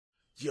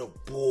Your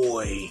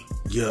boy,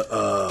 your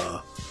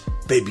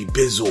baby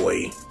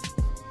Bizoy,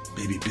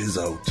 baby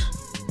Bizoat,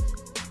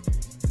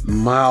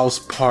 Miles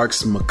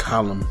Parks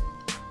McCollum,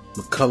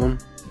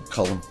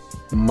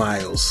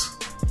 Miles.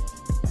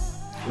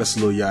 That's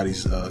Lil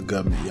Yachty's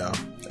government, y'all.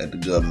 At the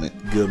government.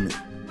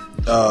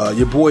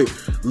 Your boy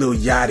Lil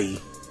Yachty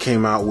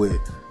came out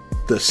with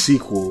the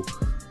sequel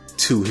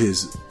to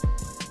his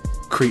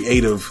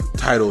creative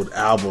titled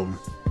album,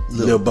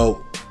 Lil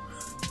Boat.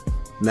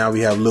 Now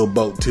we have Lil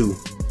Boat 2.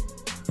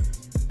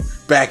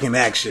 Back in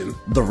action.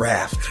 The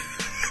Raft.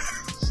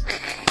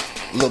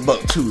 Lil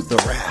Boat 2, The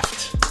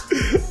Raft.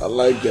 I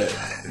like that.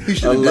 He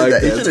should have did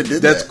that. He should have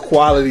did that. That's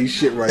quality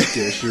shit right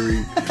there,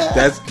 Shereen.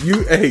 That's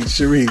you. Hey,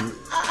 Shereen,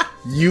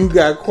 you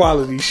got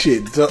quality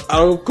shit. So I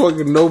don't care what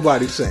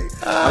nobody say.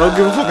 I don't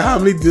give a fuck how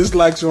many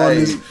dislikes are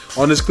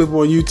on this clip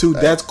on YouTube.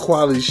 That's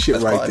quality shit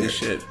right quality there.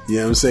 Shit. You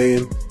know what I'm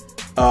saying?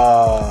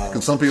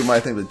 Because some people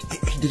might think that.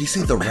 Hey, did he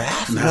say The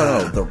Raft? Nah.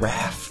 No, The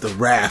Raft. The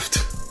Raft.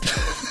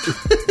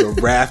 The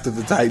Raft of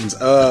the Titans.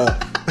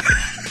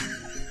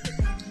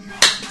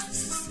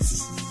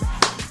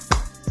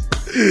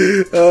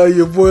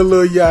 Your boy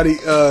Lil Yachty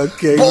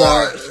came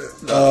out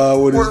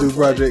with his new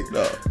project.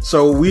 No.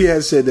 So we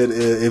had said that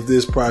if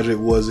this project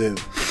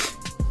wasn't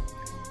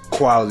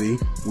quality,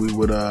 we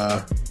would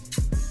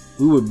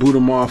boot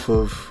him off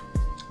of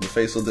the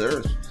face of the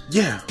earth.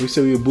 Yeah, we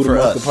said we would boot him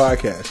off the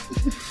podcast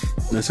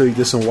until he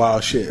did some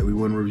wild shit. We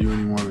wouldn't review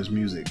any more of his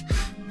music.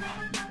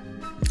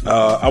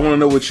 I want to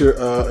know what your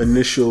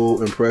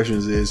initial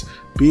impressions is.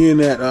 Being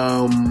that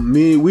I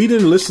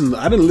didn't listen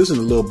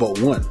to Lil Boat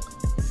 1.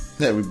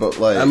 Yeah, we both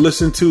like. I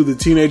listened to the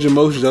Teenage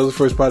Emotions. That was the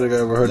first project I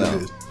ever heard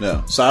of his.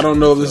 No. So I don't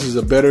know if this is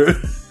a better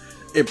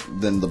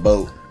than The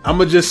Boat. I'm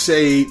gonna just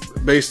say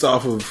based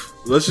off of.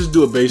 Let's just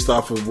do it based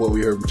off of what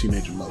we heard from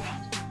Teenage Emotions.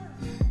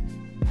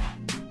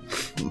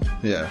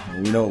 Yeah,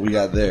 we know what we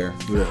got there.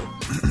 Yeah.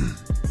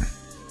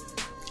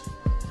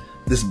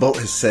 This boat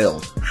has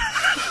sailed.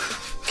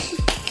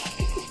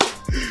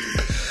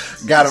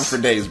 Got him for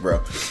days, bro.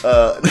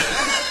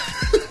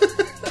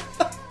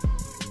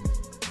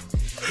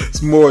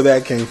 It's more where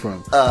that came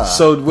from.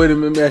 So wait a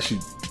minute, let me ask you: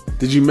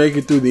 did you make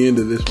it through the end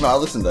of this one? No, I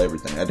listened to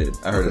everything. I did.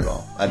 I heard it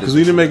all. Because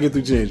we didn't make it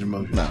through Teenage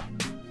Emotions. No,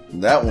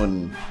 that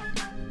one.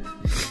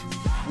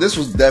 This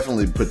was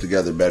definitely put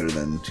together better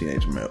than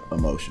Teenage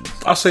Emotions.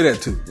 I'll say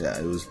that too. Yeah,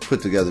 it was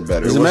put together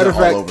better. As it a matter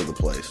wasn't of fact, all over the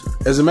place.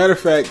 As a matter of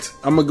fact,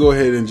 I'm gonna go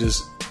ahead and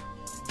just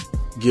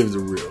give the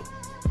real.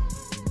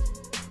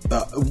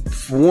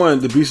 For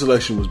one, the beat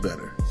selection was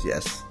better.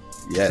 Yes.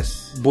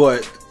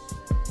 But,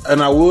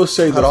 and I will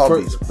say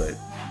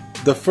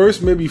the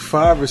first maybe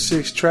 5 or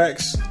 6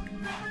 tracks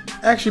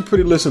actually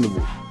pretty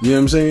listenable. You know what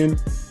I'm saying?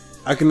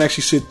 I can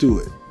actually sit through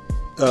it.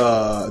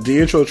 The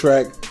intro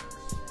track,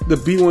 the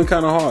beat went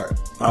kind of hard.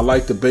 I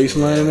like the bass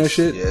line and that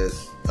shit.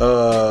 Yes.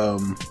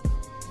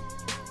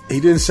 He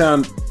didn't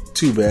sound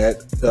too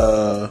bad.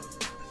 The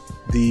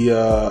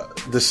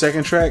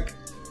second track,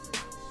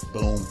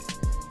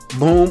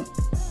 Boom.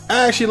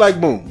 I actually like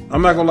Boom.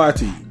 I'm not gonna lie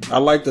to you. I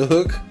like the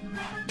hook.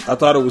 I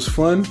thought it was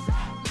fun.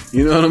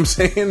 You know what I'm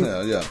saying?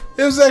 Yeah.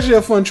 It was actually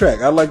a fun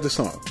track. I like the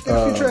song.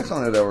 A few tracks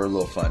on it that were a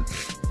little fun.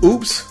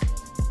 Oops.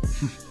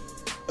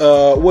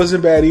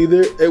 Wasn't bad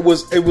either. It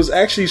was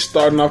actually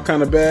starting off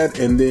kind of bad,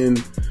 and then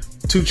 2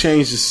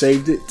 Chainz just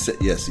saved it.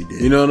 Yes, he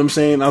did. You know what I'm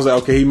saying? I was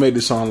like, okay, he made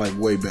the song like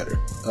way better.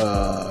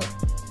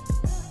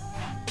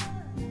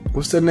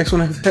 What's that next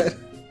one after that?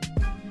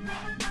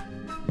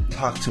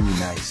 Talk to Me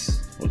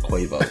Nice with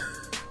Quavo.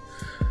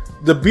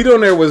 The beat on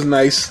there was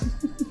nice.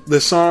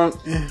 The song,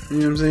 you know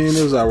what I'm saying?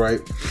 It was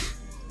alright.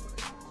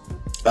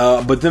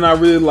 But then I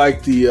really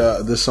liked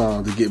the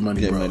song, the Get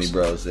Money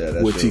Bros. Yeah,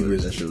 that's with T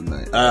Grizzley. That shit was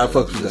nice. I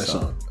fucked with that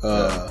song.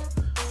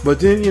 But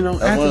then, you know,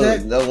 after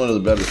that, was one of the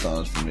better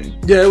songs for me.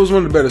 Yeah, it was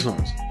one of the better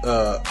songs.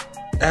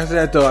 After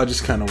that, though, I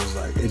just kind of was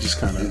like, it just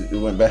kind of it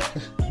went back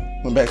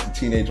to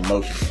Teenage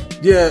Emotions.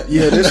 Yeah.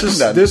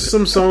 There's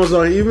some songs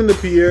on even the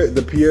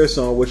Pierre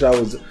song, which I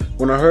was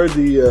when I heard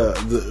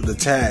the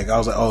tag, I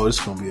was like, oh, this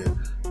is gonna be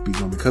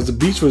because the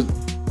beats was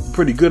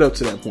pretty good up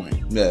to that point.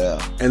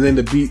 Yeah. And then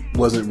the beat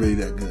wasn't really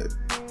that good.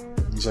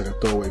 It was like a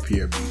throwaway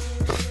Pierre beat,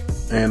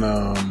 and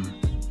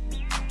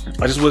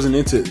I just wasn't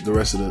into the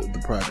rest of the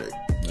project.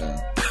 Yeah.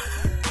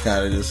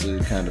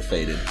 Kind of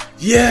faded.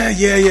 Yeah.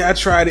 I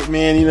tried it,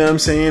 man. You know what I'm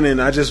saying? And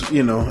I just,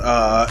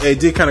 it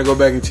did kind of go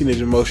back in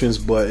Teenage Emotions,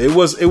 but it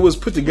was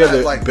put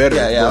together better.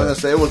 Yeah. I was gonna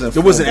say it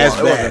wasn't as bad.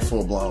 It wasn't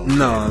full blown.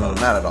 No,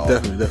 not at all.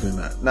 Definitely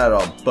not. Not at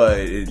all. But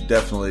it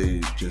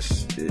definitely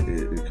just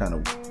it kind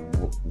of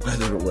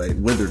withered away.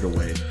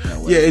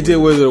 Yeah, it did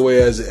wither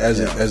away as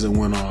it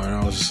went on. And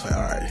I was just like,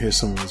 all right, here's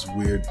some of this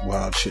weird,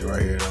 wild shit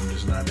right here that I'm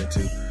just not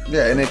into.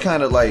 Yeah, and it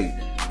kind of like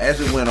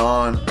as it went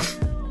on,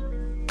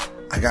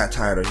 I got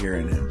tired of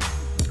hearing him.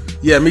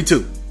 Yeah, me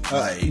too.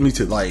 Me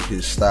too. Like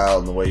his style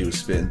and the way he was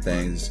spitting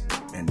things,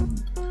 and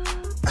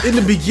in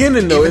the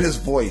beginning, though, even his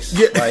voice.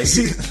 Yeah,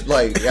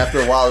 like after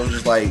a while, it was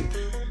just like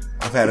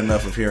I've had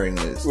enough of hearing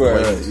this.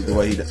 The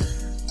way he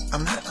does.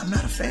 I'm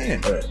not a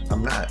fan. Right.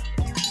 I'm not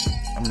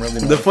I'm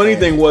really not the funny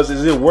thing was,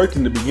 is it worked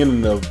in the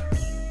beginning of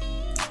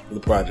the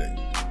project.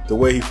 The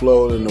way he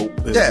flowed and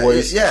his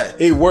voice,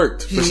 it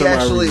worked. For he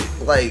actually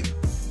like.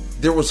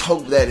 There was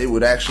hope that it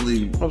would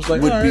actually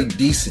be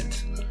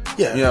decent.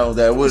 Yeah, you know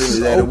it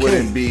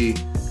wouldn't be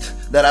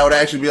that I would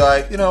actually be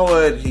like, you know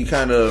what, he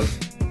kind of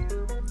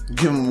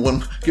give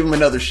him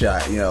another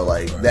shot. You know,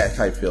 like that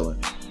type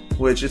feeling.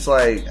 Which it's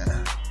like.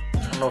 I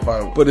don't know if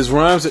I. But his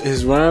rhymes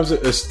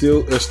are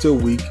still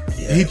weak.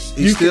 Yeah. He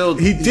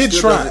did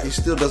try. He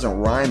still doesn't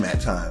rhyme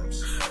at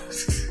times.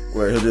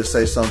 Where he'll just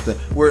say something.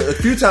 Where a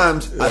few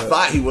times I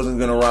thought he wasn't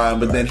gonna rhyme,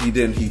 but then he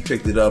didn't. He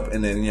picked it up,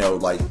 and then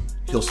like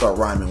he'll start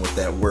rhyming with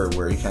that word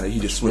where he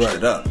just switched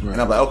it up.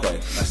 And I'm like, okay,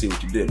 I see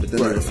what you did. But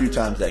then there were a few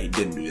times that he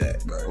didn't do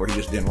that, where he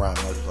just didn't rhyme.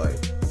 And I was just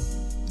like,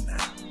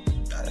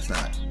 nah, that's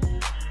not.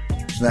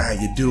 It's not how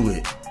you do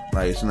it.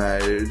 Like it's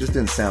not. It just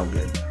didn't sound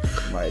good.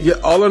 Like, yeah,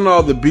 all in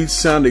all, the beats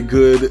sounded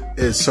good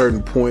at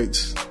certain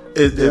points.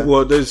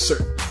 Well, there's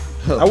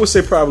I would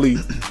say probably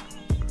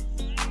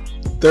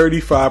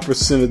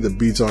 35% of the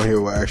beats on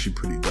here were actually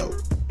pretty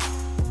dope.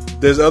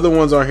 There's other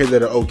ones on here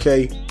that are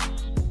okay,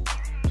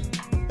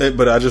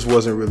 but I just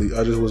wasn't really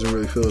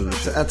feeling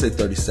it. I'd say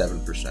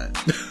 37%.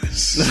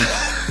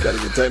 Gotta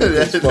get technical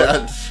as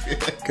fuck.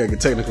 Gotta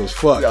get technical as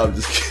fuck. No, I'm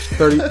just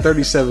kidding.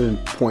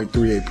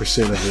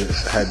 37.38% of it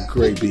had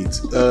great beats.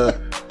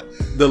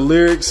 The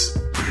lyrics.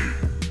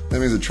 That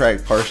means the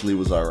track partially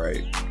was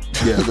alright.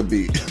 Yeah, the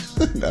beat.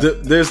 No.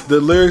 There's the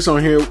lyrics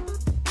on here.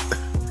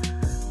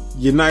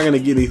 You're not gonna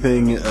get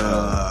anything. You're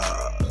not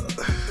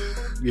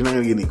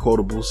gonna get any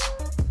quotables.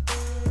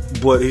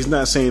 But he's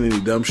not saying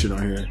any dumb shit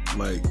on here.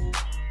 Like,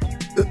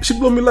 she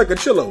blew me like a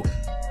cello.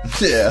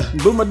 Yeah,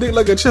 blew my dick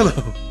like a cello.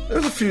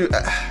 There's a few.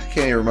 I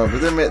can't even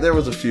remember. There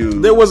was a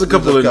few. There was a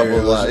couple in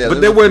there, but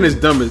they weren't as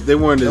dumb as they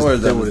weren't as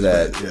dumb as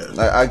that.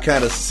 Yeah. I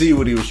kind of see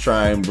what he was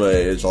trying, but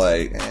it's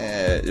like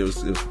it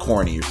was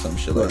corny or some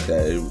shit like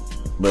that.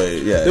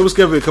 But yeah, there was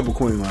definitely a couple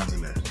corny lines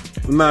in there.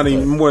 Not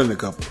even more than a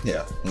couple.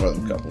 Yeah, more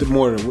than a couple. It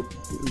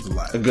was a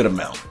lot. A good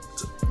amount.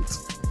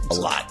 A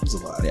lot. It's a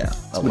lot. Yeah,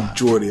 a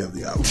majority of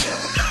the album.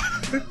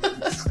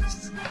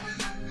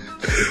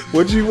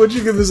 What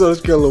you give this on a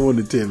scale of 1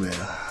 to 10, man?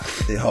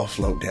 They all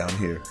float down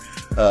here.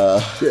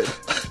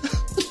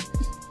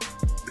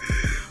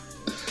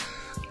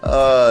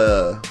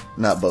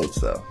 Not boats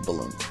though,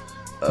 balloons.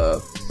 I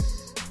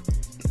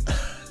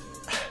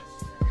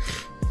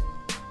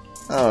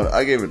don't know,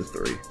 I gave it a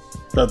 3.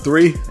 A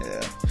 3?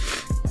 Yeah.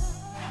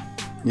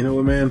 You know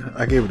what, man?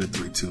 I gave it a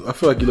 3 too. I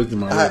feel like you looked at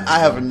my ratings. I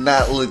have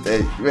not looked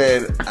at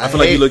man. I feel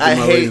like you looked at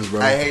my ratings,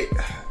 bro. I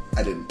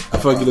didn't. I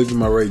feel like you looked at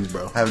my ratings,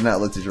 bro. I have not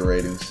looked at your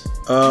ratings.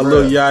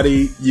 Lil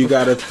Yachty, you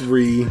got a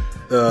 3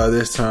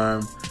 this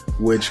time.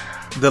 Which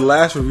the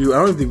last review,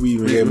 I don't think we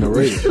even gave him a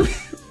rating.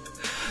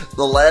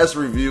 The last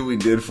review we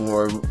did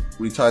for him,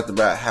 we talked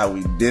about how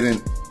we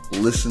didn't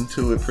listen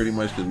to it pretty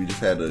much because we just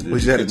had to. We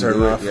just had to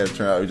turn it off. We had to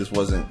turn it off. It just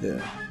wasn't.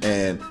 Yeah.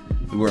 And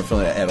we weren't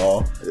feeling it at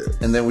all. Yeah.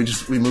 And then we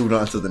moved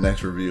on to the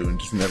next review and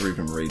just never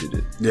even rated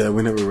it. Yeah,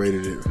 we never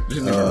rated it.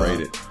 Just never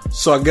rated it.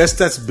 So I guess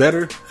that's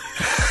better.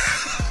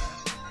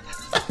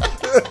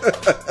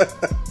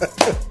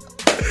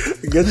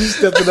 I guess you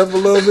stepped it up a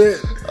little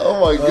bit.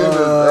 Oh my goodness,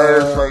 that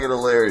is fucking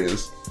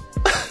hilarious.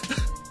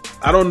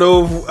 I don't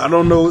know. I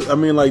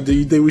mean, like, do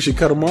you think we should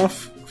cut him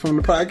off from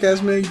the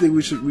podcast, man? You think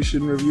we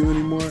shouldn't review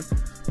anymore?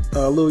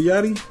 Lil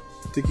Yachty,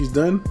 think he's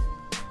done?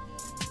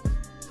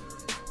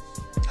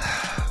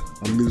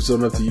 I'm leaving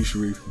something up to you,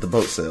 Sharif. The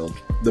boat sailed.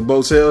 The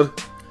boat sailed.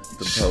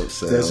 The boat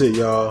sailed. That's it,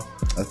 y'all.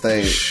 I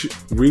think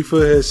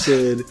Reefa has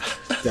said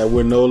that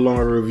we're no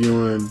longer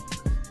reviewing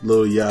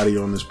Lil Yachty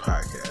on this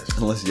podcast,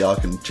 unless y'all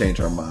can change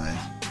our minds.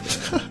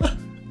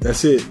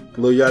 That's it.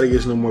 Lil Yachty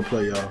gets no more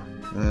play, y'all.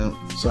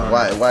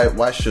 Sorry.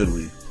 Why should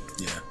we?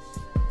 Yeah,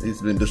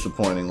 he's been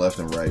disappointing left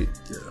and right.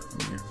 Yeah,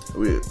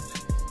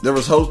 there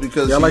was hopes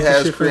because he like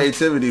has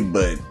creativity,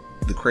 but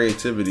the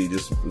creativity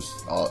it's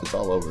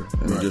all over,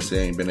 and he just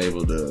ain't been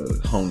able to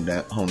hone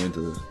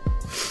into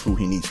who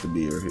he needs to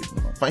be, or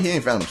he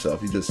ain't found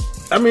himself. He's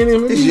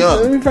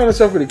young. He found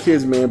himself for the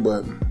kids, man.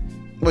 But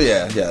well,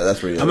 yeah,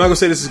 that's where he is. I'm not gonna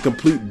say this is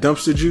complete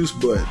dumpster juice,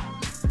 but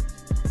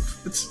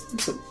it's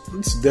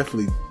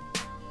definitely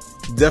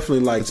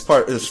like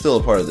it's still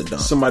a part of the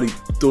dump. Somebody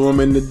threw him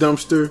in the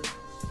dumpster,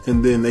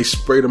 and then they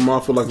sprayed him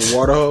off with like a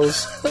water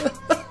hose.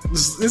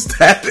 It's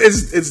that.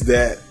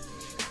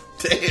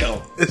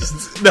 Damn.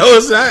 No,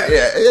 it's not.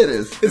 Yeah, it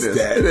is. It's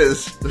that. It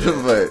is.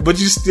 But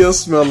you still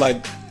smell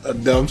like a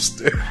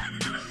dumpster.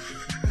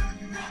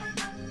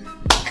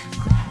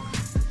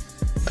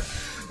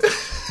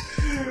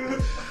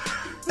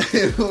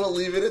 We'll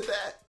leave it at that.